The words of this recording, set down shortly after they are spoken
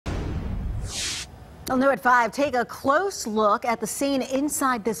Well, new at 5, take a close look at the scene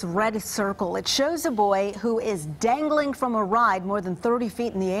inside this red circle. It shows a boy who is dangling from a ride more than 30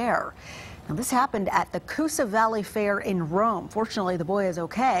 feet in the air. Now, this happened at the Coosa Valley Fair in Rome. Fortunately, the boy is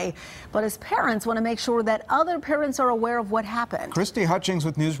okay, but his parents want to make sure that other parents are aware of what happened. Christy Hutchings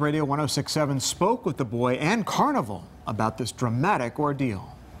with News Radio 106.7 spoke with the boy and Carnival about this dramatic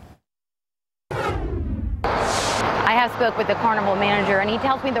ordeal. I have spoke with the carnival manager, and he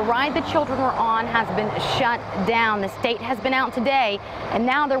tells me the ride the children were on has been shut down. The state has been out today, and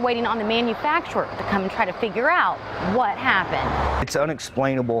now they're waiting on the manufacturer to come and try to figure out what happened. It's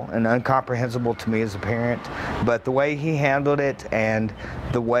unexplainable and incomprehensible to me as a parent, but the way he handled it and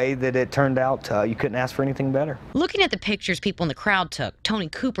the way that it turned out, you couldn't ask for anything better. Looking at the pictures people in the crowd took, Tony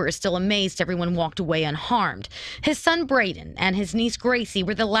Cooper is still amazed everyone walked away unharmed. His son Braden and his niece Gracie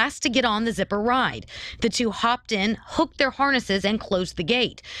were the last to get on the zipper ride. The two hopped in, hooked their harnesses, and closed the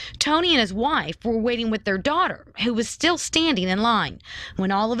gate. Tony and his wife were waiting with their daughter, who was still standing in line,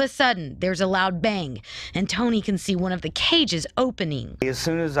 when all of a sudden there's a loud bang, and Tony can see one of the cages opening. As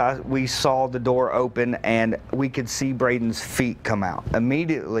soon as we saw the door open and we could see Braden's feet come out,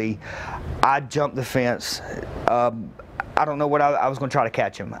 immediately I jumped the fence. I don't know what I was going to try to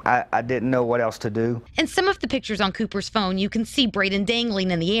catch him. I didn't know what else to do. In some of the pictures on Cooper's phone, you can see Braden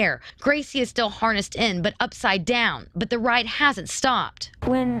dangling in the air. Gracie is still harnessed in, but upside down. But the ride hasn't stopped.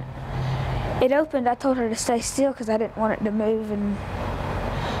 When it opened, I told her to stay still because I didn't want it to move. And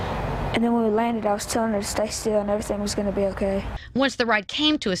then when we landed, I was telling her to stay still and everything was going to be okay. Once the ride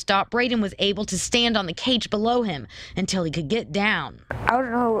came to a stop, Braden was able to stand on the cage below him until he could get down. I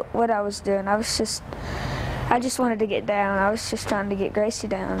don't know what I was doing. I just wanted to get down. I was just trying to get Gracie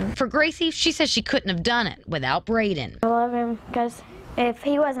down. For Gracie, she says she couldn't have done it without Braden. I love him because if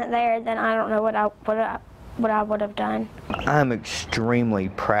he wasn't there, then I don't know what I would have done. I'm extremely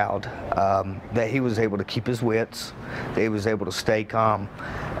proud that he was able to keep his wits, that he was able to stay calm,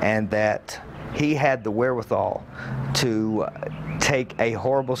 and that he had the wherewithal to take a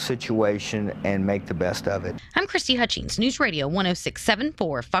horrible situation and make the best of it. I'm Christy Hutchings, News Radio 106.7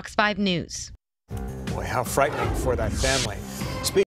 for Fox 5 News. Boy, how frightening for that family.